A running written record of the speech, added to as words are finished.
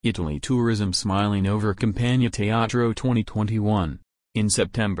Italy tourism smiling over Campagna Teatro 2021. In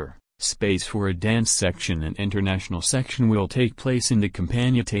September, space for a dance section and international section will take place in the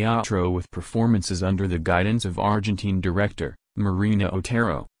Campagna Teatro with performances under the guidance of Argentine director, Marina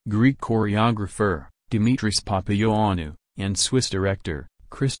Otero, Greek choreographer, Dimitris Papaioannou, and Swiss director,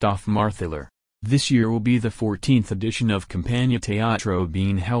 Christoph Marthaler. This year will be the 14th edition of Campagna Teatro,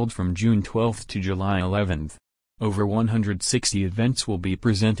 being held from June 12 to July 11. Over 160 events will be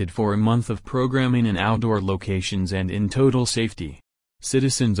presented for a month of programming in outdoor locations and in total safety.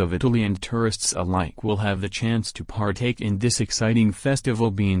 Citizens of Italy and tourists alike will have the chance to partake in this exciting festival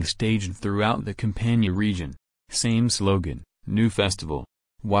being staged throughout the Campania region. Same slogan, new festival.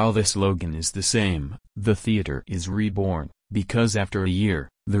 While the slogan is the same, the theater is reborn, because after a year,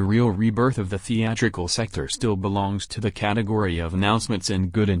 the real rebirth of the theatrical sector still belongs to the category of announcements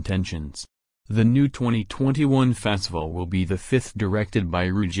and good intentions. The new 2021 festival will be the fifth directed by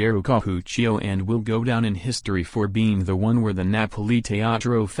Ruggero Capuccio and will go down in history for being the one where the Napoli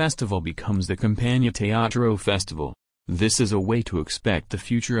Teatro Festival becomes the Campagna Teatro Festival. This is a way to expect the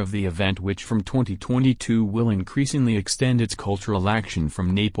future of the event, which from 2022 will increasingly extend its cultural action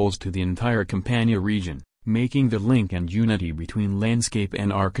from Naples to the entire Campania region, making the link and unity between landscape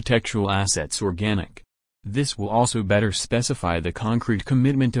and architectural assets organic. This will also better specify the concrete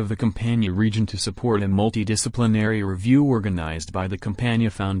commitment of the Campania region to support a multidisciplinary review organized by the Campania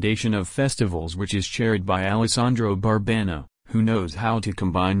Foundation of Festivals, which is chaired by Alessandro Barbano, who knows how to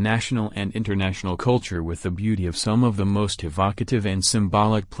combine national and international culture with the beauty of some of the most evocative and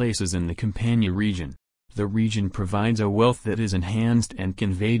symbolic places in the Campania region. The region provides a wealth that is enhanced and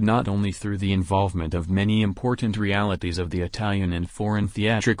conveyed not only through the involvement of many important realities of the Italian and foreign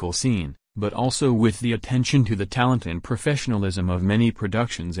theatrical scene, but also with the attention to the talent and professionalism of many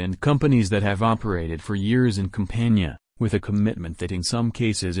productions and companies that have operated for years in Campania, with a commitment that in some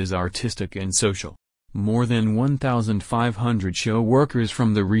cases is artistic and social. More than 1,500 show workers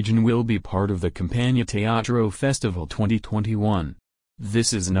from the region will be part of the Campagna Teatro Festival 2021.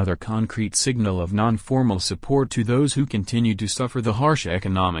 This is another concrete signal of non-formal support to those who continue to suffer the harsh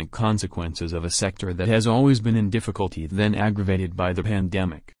economic consequences of a sector that has always been in difficulty, then aggravated by the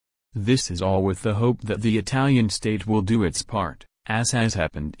pandemic. This is all with the hope that the Italian state will do its part, as has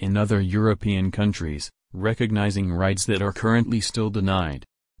happened in other European countries, recognizing rights that are currently still denied.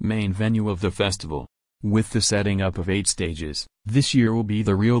 Main venue of the festival. With the setting up of 8 stages, this year will be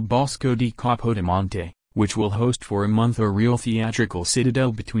the Real Bosco di Capodimonte, which will host for a month a real theatrical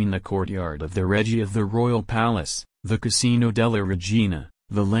citadel between the courtyard of the Reggia of the Royal Palace, the Casino della Regina,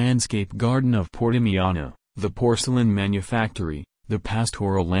 the landscape garden of Portimiano, the porcelain manufactory, the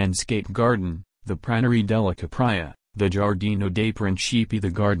pastoral landscape garden, the Praterie della Capraia, the Giardino dei Principi, the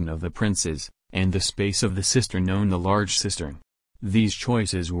garden of the princes, and the space of the cistern known the large cistern. These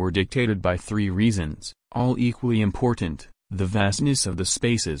choices were dictated by 3 reasons, all equally important: the vastness of the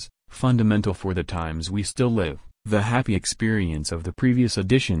spaces, fundamental for the times we still live, the happy experience of the previous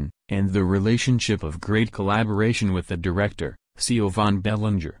edition, and the relationship of great collaboration with the director, Cio von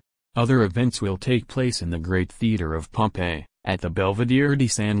Bellinger. Other events will take place in the Great Theatre of Pompeii, at the Belvedere di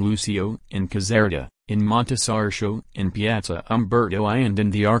San Lucio, in Caserta, in Montesarcio, in Piazza Umberto I, and in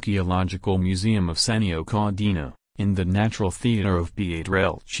the Archaeological Museum of Sannio Caudino, in the Natural Theatre of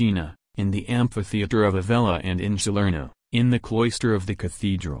Pietrelcina, in the Amphitheatre of Avella, and in Salerno, in the cloister of the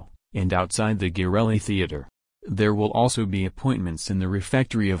cathedral, and outside the Ghirelli Theatre. There will also be appointments in the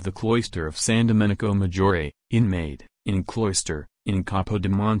refectory of the cloister of San Domenico Maggiore, in Made, in Cloister, in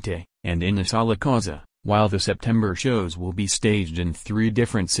Capodimonte, and in Sala Causa, while the September shows will be staged in 3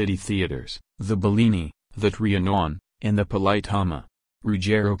 different city theaters, the Bellini, the Trianon, and the Politeama.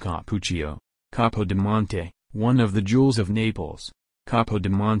 Ruggero Capuccio. Capodimonte, one of the jewels of Naples.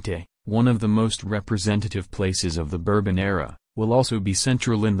 Capodimonte, one of the most representative places of the Bourbon era, will also be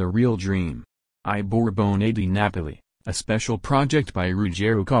central in the real dream. I Borbone di Napoli, a special project by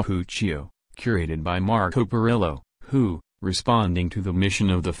Ruggero Capuccio, curated by Marco Perillo, who, responding to the mission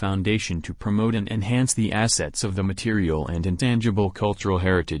of the foundation to promote and enhance the assets of the material and intangible cultural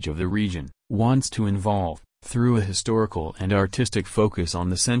heritage of the region, wants to involve, through a historical and artistic focus on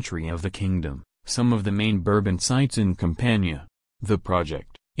the century of the kingdom, some of the main Bourbon sites in Campania. The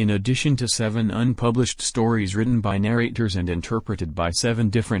project, in addition to 7 unpublished stories written by narrators and interpreted by 7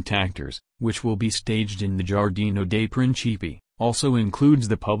 different actors, which will be staged in the Giardino dei Principi, also includes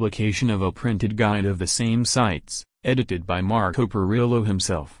the publication of a printed guide of the same sites, edited by Marco Perillo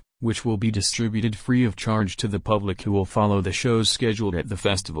himself, which will be distributed free of charge to the public who will follow the shows scheduled at the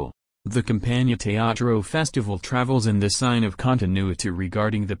festival. The Campagna Teatro Festival travels in the sign of continuity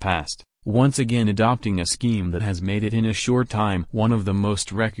regarding the past, once again adopting a scheme that has made it in a short time one of the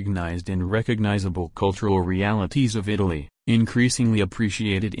most recognized and recognizable cultural realities of Italy, increasingly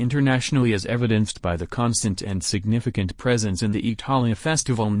appreciated internationally as evidenced by the constant and significant presence in the Italia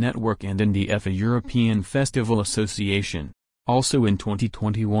Festival Network and in the EFA European Festival Association. Also in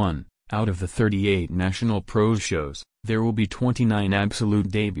 2021, out of the 38 national prose shows, there will be 29 absolute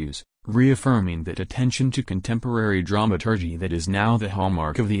debuts, reaffirming that attention to contemporary dramaturgy that is now the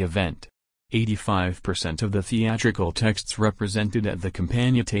hallmark of the event. 85% of the theatrical texts represented at the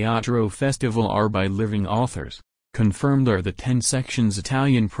Campagna Teatro Festival are by living authors. Confirmed are the 10 sections: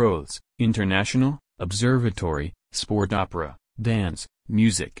 Italian prose, international, observatory, sport, opera, dance,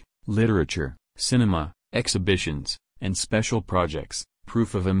 music, literature, cinema, exhibitions, and special projects,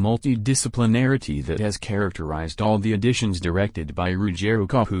 proof of a multidisciplinarity that has characterized all the editions directed by Ruggero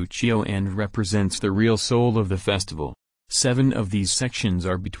Cappuccio and represents the real soul of the festival. 7 of these sections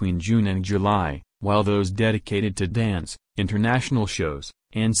are between June and July, while those dedicated to dance, international shows,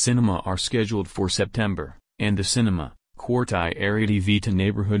 and cinema are scheduled for September, and the cinema, Quartiere di Vita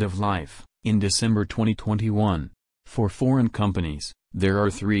Neighborhood of Life, in December 2021. For foreign companies, there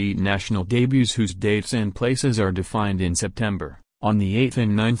are 3 national debuts whose dates and places are defined in September. On the 8th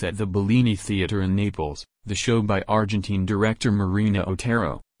and 9th at the Bellini Theatre in Naples, the show by Argentine director Marina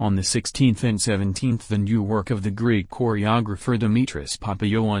Otero. On the 16th and 17th the new work of the Greek choreographer Dimitris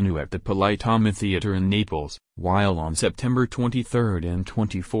Papaioannou at the Politeama Theatre in Naples, while on September 23rd and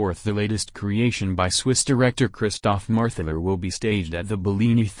 24th the latest creation by Swiss director Christoph Marthaler will be staged at the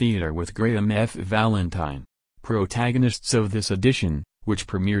Bellini Theatre with Graham F. Valentine. Protagonists of this edition, which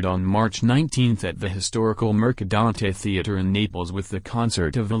premiered on March 19 at the historical Mercadante Theatre in Naples with the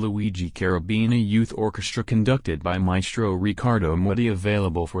concert of the Luigi Cherubini Youth Orchestra conducted by Maestro Riccardo Muti,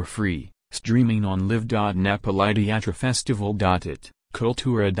 available for free, streaming on live.napoliteatrofestival.it,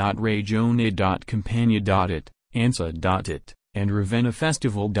 cultura.regione.campania.it, ansa.it, and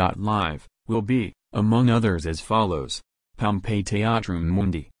ravenafestival.live, will be, among others, as follows. Pompeii Teatrum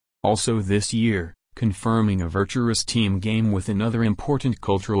Mundi. Also this year, confirming a virtuous team game with another important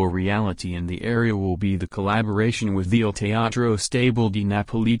cultural reality in the area, will be the collaboration with the Il Teatro Stable di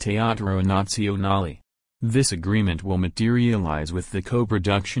Napoli Teatro Nazionale. This agreement will materialize with the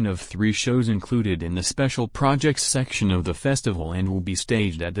co-production of 3 shows included in the special projects section of the festival and will be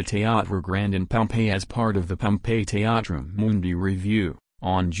staged at the Teatro Grande in Pompeii as part of the Pompeii Teatrum Mundi review.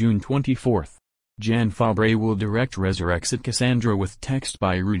 On June 24, Jan Fabre will direct Resurrexit Cassandra with text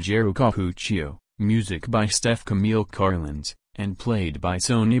by Ruggero Cappuccio, music by Steph Camille Carlins, and played by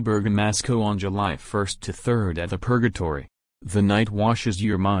Sonia Bergamasco on July 1 to 3 at the Purgatory. The Night Washes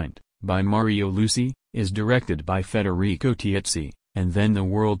Your Mind, by Mario Luci, is directed by Federico Tiezzi, and then the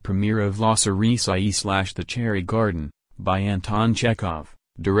world premiere of La Cerisai / The Cherry Garden, by Anton Chekhov,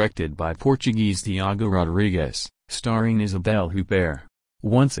 directed by Portuguese Tiago Rodrigues, starring Isabelle Huppert.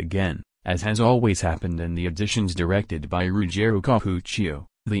 Once again, as has always happened in the editions directed by Ruggero Cappuccio,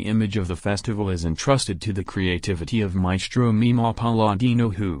 the image of the festival is entrusted to the creativity of Maestro Mimo Palladino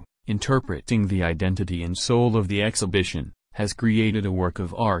who, interpreting the identity and soul of the exhibition, has created a work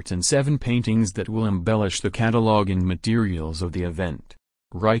of art and 7 paintings that will embellish the catalogue and materials of the event.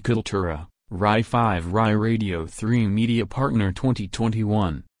 Rai Cultura, Rai 5 Rai Radio 3 Media Partner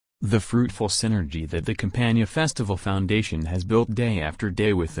 2021. The fruitful synergy that the Campagna Festival Foundation has built day after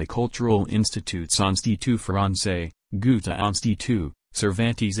day with the cultural institutes Institut Français, Goethe Institut,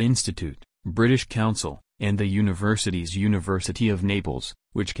 Cervantes Institute, British Council, and the university's University of Naples,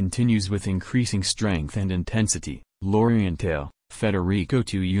 which continues with increasing strength and intensity. L'Orientale, Federico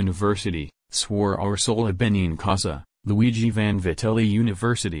II University, Suor Orsola Benincasa, Luigi Vanvitelli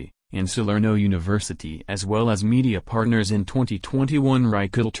University, and Salerno University, as well as media partners in 2021 Rai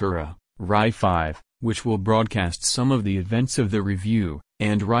Cultura, Rai 5, which will broadcast some of the events of the review,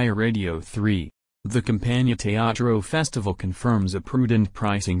 and Rai Radio 3. The Campagna Teatro Festival confirms a prudent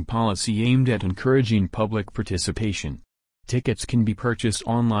pricing policy aimed at encouraging public participation. Tickets can be purchased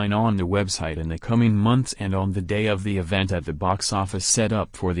online on the website in the coming months and on the day of the event at the box office set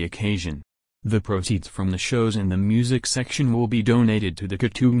up for the occasion. The proceeds from the shows in the music section will be donated to the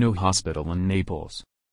Cotugno Hospital in Naples.